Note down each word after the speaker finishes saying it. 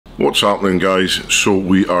What's happening, guys? So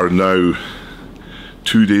we are now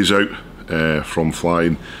 2 days out from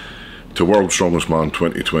flying to World's Strongest Man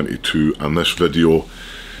 2022, and this video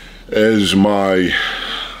is my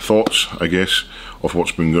thoughts, I guess, of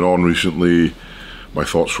what's been going on recently, my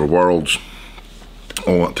thoughts for Worlds,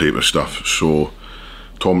 all that type of stuff. So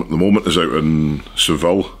Tom at the moment is out in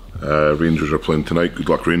Seville. Rangers are playing tonight. Good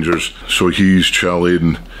luck, Rangers. So he's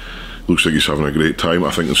chilling. Looks like he's having a great time. I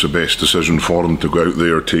think it's the best decision for him to go out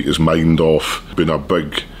there, take his mind off. Been a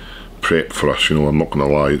big prep for us, you know, I'm not going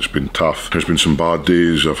to lie, it's been tough. There's been some bad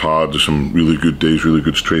days, I've had some really good days, really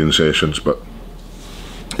good training sessions, but,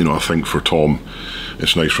 you know, I think for Tom,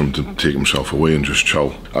 it's nice for him to take himself away and just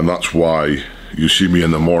chill. And that's why you see me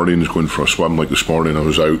in the mornings going for a swim. Like this morning I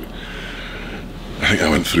was out, I think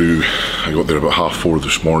I got there about 4:30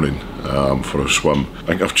 this morning for a swim. I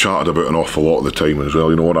think I've chatted about an awful lot of the time as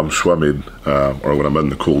well. You know, when I'm swimming or when I'm in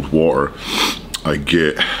the cold water,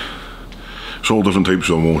 it's all different types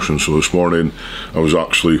of emotions. So this morning I was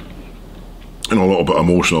actually, you know, a little bit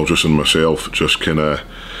emotional just in myself, just kind of,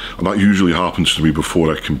 and that usually happens to me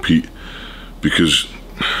before I compete, because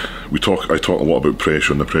I talk a lot about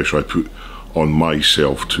pressure and the pressure I put on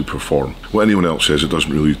myself to perform. What anyone else says, it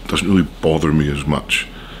doesn't really bother me as much.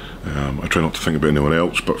 I try not to think about anyone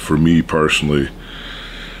else, but for me personally,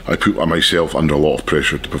 I put myself under a lot of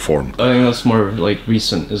pressure to perform. I think that's more like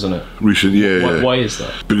recent, isn't it? Recent, yeah. Why is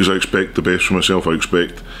that? Because I expect the best from myself. I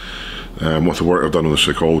expect, with the work I've done on the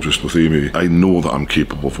psychologist with Amy, I know that I'm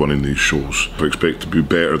capable of winning these shows. I expect to be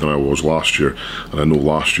better than I was last year, and I know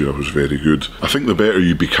last year I was very good. I think the better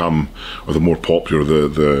you become, or the more popular,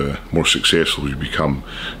 the more successful you become,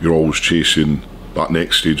 you're always chasing that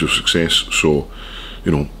next stage of success. So,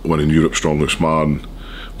 you know, winning Europe's Strongest Man,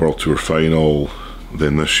 World Tour Final,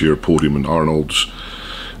 then this year podium in Arnold's,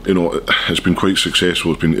 you know, it's been quite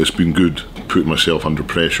successful. It's been good putting myself under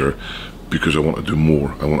pressure, because I want to do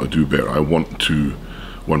more, I want to do better, I want to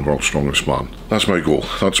win World's Strongest Man. That's my goal.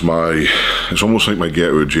 It's almost like my get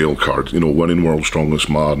out of jail card. You know, winning World's Strongest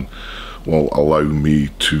Man will allow me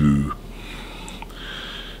to,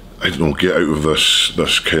 I don't know, get out of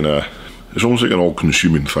this kind of, it's almost like an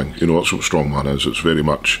all-consuming thing. You know, that's what strongman is. It's very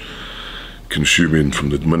much consuming from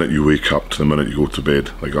the minute you wake up to the minute you go to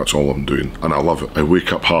bed. Like, that's all I'm doing, and I love it. I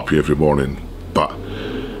wake up happy every morning, but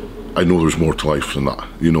I know there's more to life than that.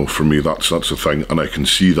 You know, for me, that's the thing, and I can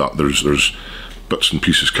see that there's bits and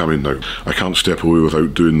pieces coming now. I can't step away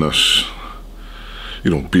without doing this,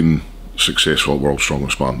 you know, being successful at World's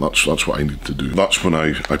Strongest Man. That's what I need to do. That's when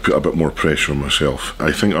I put a bit more pressure on myself.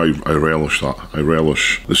 I think I relish that. I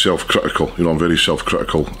relish the self-critical. You know, I'm very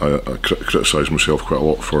self-critical. I criticise myself quite a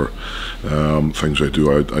lot for things I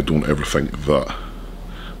do. I don't ever think that.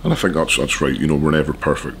 And I think that's right. You know, we're never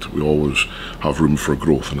perfect. We always have room for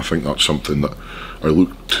growth, and I think that's something that I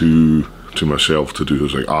look to myself to do,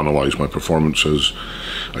 is like analyse my performances.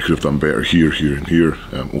 I could have done better here, and here.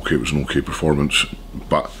 Okay, it was an okay performance,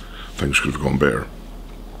 but things could have gone better.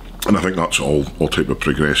 And I think that's all type of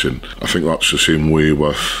progression. I think that's the same way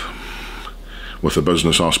with the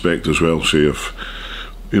business aspect as well. Say if,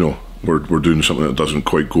 you know, we're doing something that doesn't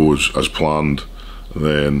quite go as planned,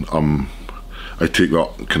 then I take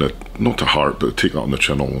that kind of, not to heart, but I take that on the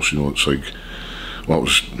chin almost. You know, it's like, well, it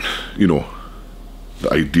was, you know,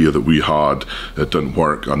 the idea that we had, it didn't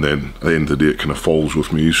work, and then at the end of the day it kind of falls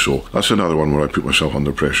with me. So that's another one where I put myself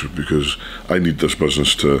under pressure, because I need this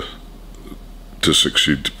business to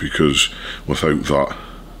succeed, because without that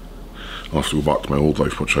I'll have to go back to my old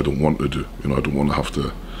life, which I don't want to do. You know, I don't want to have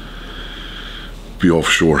to be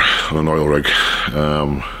offshore on an oil rig,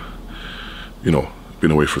 you know,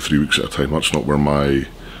 being away for 3 weeks at a time. That's not where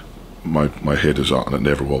my head is at, and it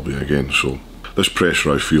never will be again. So this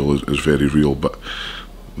pressure I feel is very real, but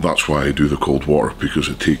that's why I do the cold water, because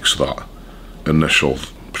it takes that initial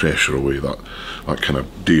pressure away, that kind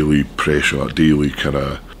of daily pressure, that daily kind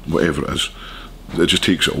of whatever it is. It just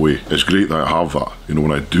takes it away. It's great that I have that. You know,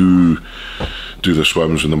 when I do the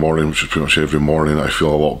swims in the morning, which is pretty much every morning, I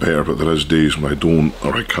feel a lot better, but there is days when I don't,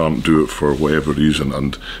 or I can't do it for whatever reason,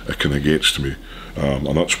 and it kind of gets to me. And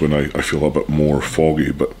that's when I feel a bit more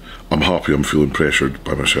foggy, but I'm happy I'm feeling pressured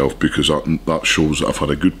by myself, because that shows that I've had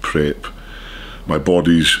a good prep. My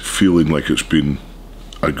body's feeling like it's been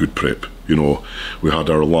a good prep. You know, we had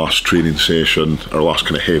our last training session, our last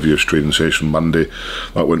kind of heaviest training session Monday.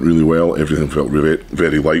 That went really well. Everything felt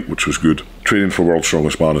very light, which was good. Training for World's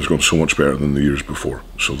Strongest Man has gone so much better than the years before.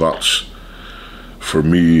 So that's, for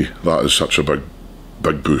me, that is such a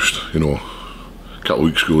big boost. You know, a couple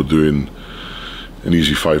of weeks ago doing an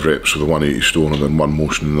easy 5 reps with a 180 stone and then one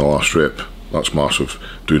motion in the last rep. That's massive.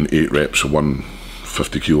 Doing 8 reps of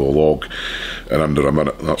 150 kilo log in under a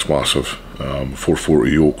minute. That's massive.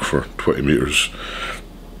 440 yoke for 20 metres,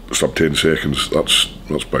 sub 10 seconds. That's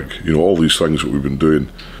big. You know, all these things that we've been doing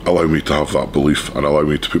allow me to have that belief and allow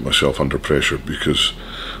me to put myself under pressure, because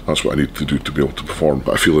that's what I need to do to be able to perform.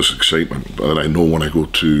 But I feel this excitement, but then I know when I go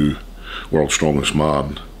to World's Strongest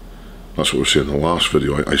Man, that's what we said in the last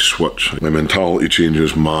video, I switch. My mentality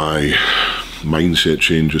changes, my mindset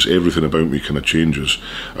changes, everything about me kind of changes.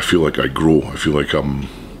 I feel like I grow. I feel I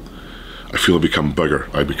become bigger.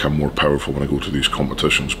 I become more powerful when I go to these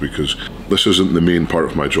competitions, because this isn't the main part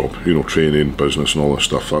of my job. You know, training, business and all this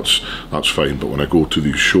stuff, that's fine. But when I go to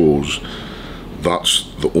these shows, that's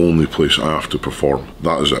the only place I have to perform.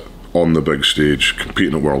 That is it. On the big stage,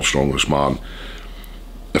 competing at World's Strongest Man.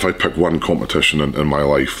 If I pick one competition in my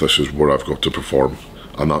life, this is where I've got to perform.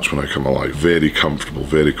 And that's when I come alive. Very comfortable,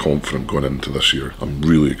 very confident going into this year. I'm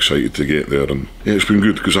really excited to get there, and yeah, it's been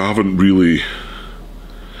good because I haven't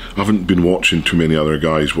been watching too many other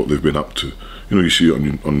guys, what they've been up to. You know, you see it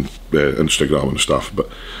on Instagram and stuff, but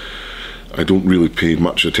I don't really pay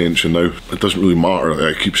much attention now. It doesn't really matter.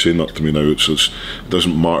 I keep saying that to me now. It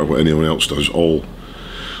doesn't matter what anyone else does. All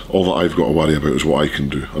that I've got to worry about is what I can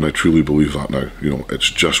do, and I truly believe that now. You know, it's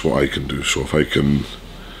just what I can do. So if I can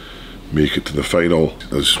make it to the final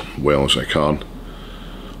as well as I can,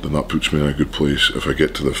 then that puts me in a good place. If I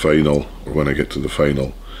get to the final, or when I get to the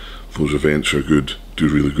final, those events are good, do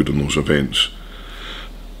really good in those events,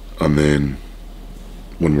 and then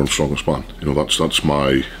win World's Strongest Man. You know, that's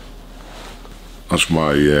my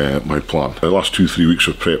plan. The last 2-3 weeks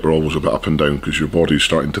of prep are always a bit up and down because your body's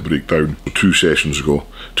starting to break down. 2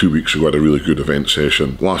 weeks ago I had a really good event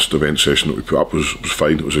session. Last event session that we put up was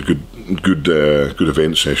fine. It was a good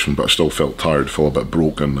event session, but I still felt tired, felt a bit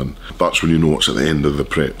broken, and that's when you know it's at the end of the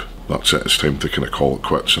prep. That's it, it's time to kind of call it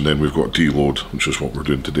quits. And then we've got deload, which is what we're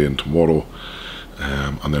doing today and tomorrow.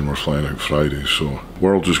 And then we're flying out Friday. So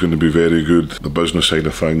Worlds is going to be very good. The business side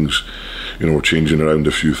of things, you know, we're changing around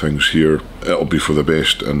a few things here. It'll be for the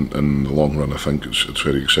best in the long run. I think it's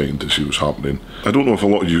very exciting to see what's happening. I don't know if a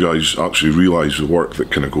lot of you guys actually realise the work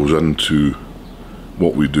that kind of goes into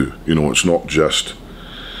what we do. You know, it's not just,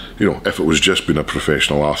 you know, if it was just being a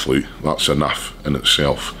professional athlete, that's enough in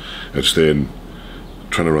itself. It's then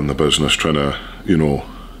trying to run the business, trying to, you know,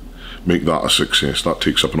 make that a success. That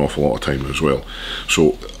takes up an awful lot of time as well.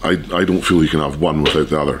 So I don't feel you can have one without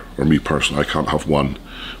the other, or me personally, I can't have one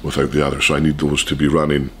without the other. So I need those to be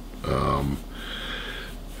running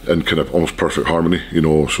in kind of almost perfect harmony, you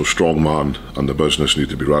know. So strongman and the business need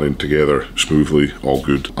to be running together smoothly, all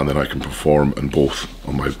good, and then I can perform in both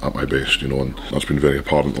at my best, you know. And that's been very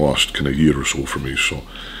apparent the last kind of year or so for me. So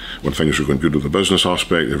when things are going good with the business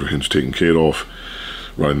aspect, everything's taken care of,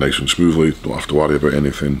 running nice and smoothly, don't have to worry about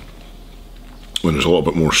anything. When there's a little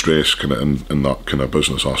bit more stress kind of in that kind of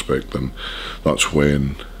business aspect, then that's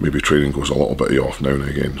when maybe training goes a little bit off now and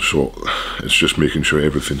again. So it's just making sure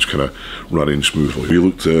everything's kind of running smoothly. We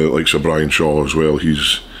looked at like Sir Brian Shaw as well.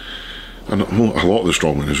 And a lot of the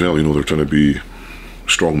strongmen as well, you know, they're trying to be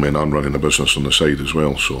strongmen and running a business on the side as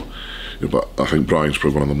well. So, you know, but I think Brian's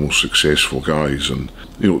probably one of the most successful guys, and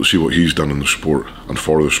you know, to see what he's done in the sport and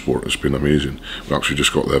for the sport has been amazing. We actually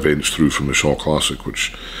just got the events through from the Shaw Classic,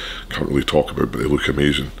 which I can't really talk about, but they look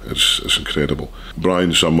amazing. It's incredible.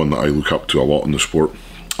 Brian's someone that I look up to a lot in the sport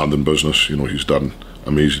and in business. You know, he's done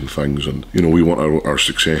amazing things, and you know, we want our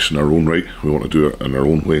success in our own right. We want to do it in our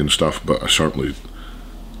own way and stuff, but I certainly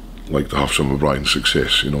like to have some of Brian's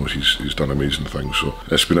success. You know, he's done amazing things. So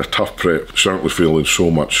it's been a tough prep, certainly feeling so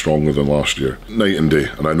much stronger than last year, night and day.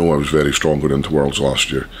 And I know I was very strong going into Worlds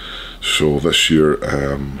last year, so this year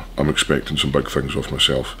I'm expecting some big things of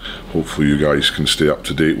myself. Hopefully you guys can stay up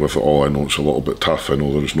to date with it all. I know it's a little bit tough. I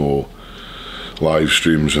know there's no live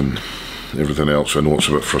streams and everything else. I know it's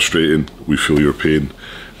a bit frustrating. We feel your pain.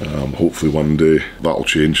 Hopefully one day that'll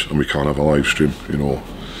change and we can have a live stream, you know,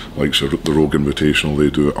 like the Rogue Invitational, they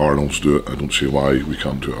do it, Arnold's do it. I don't see why we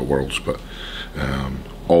can't do it at Worlds, but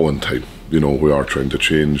all in time. You know, we are trying to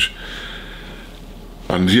change,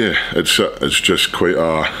 and yeah, it's just quite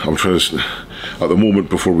I'm trying to, at the moment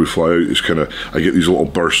before we fly out, it's kind of, I get these little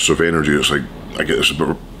bursts of energy. It's like I get this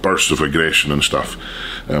bursts of aggression and stuff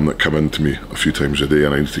that come into me a few times a day,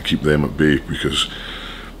 and I need to keep them at bay, because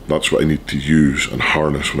that's what I need to use and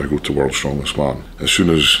harness when I go to World's Strongest Man. As soon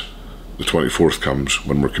as the 24th comes,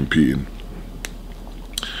 when we're competing,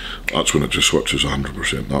 that's when it just switches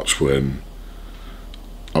 100%. That's when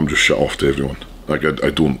I'm just shut off to everyone. Like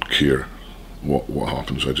I don't care what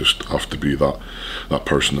happens. I just have to be that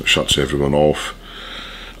person that shuts everyone off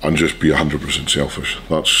and just be 100% selfish.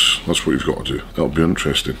 That's what you've got to do. It'll be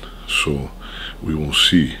interesting. So we will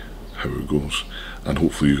see how it goes. and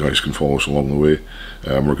hopefully you guys can follow us along the way.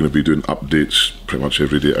 We're going to be doing updates pretty much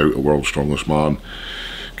every day out of World's Strongest Man,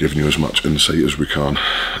 giving you as much insight as we can.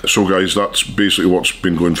 So guys, that's basically what's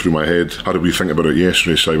been going through my head. How did we think about it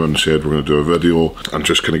yesterday? Simon said we're going to do a video and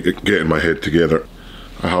just kind of getting my head together.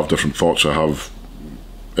 I have different thoughts, I have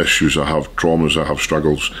issues, I have traumas, I have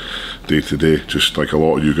struggles day to day, just like a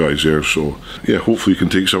lot of you guys there. So yeah, hopefully you can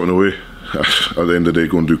take something away. At the end of the day,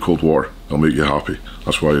 go and do cold water. I'll make you happy.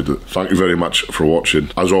 That's why I do it. Thank you very much for watching.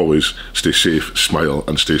 As always, stay safe, smile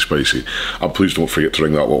and stay spicy. And please don't forget to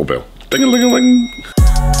ring that little bell. Ding-a-ling-a-ling.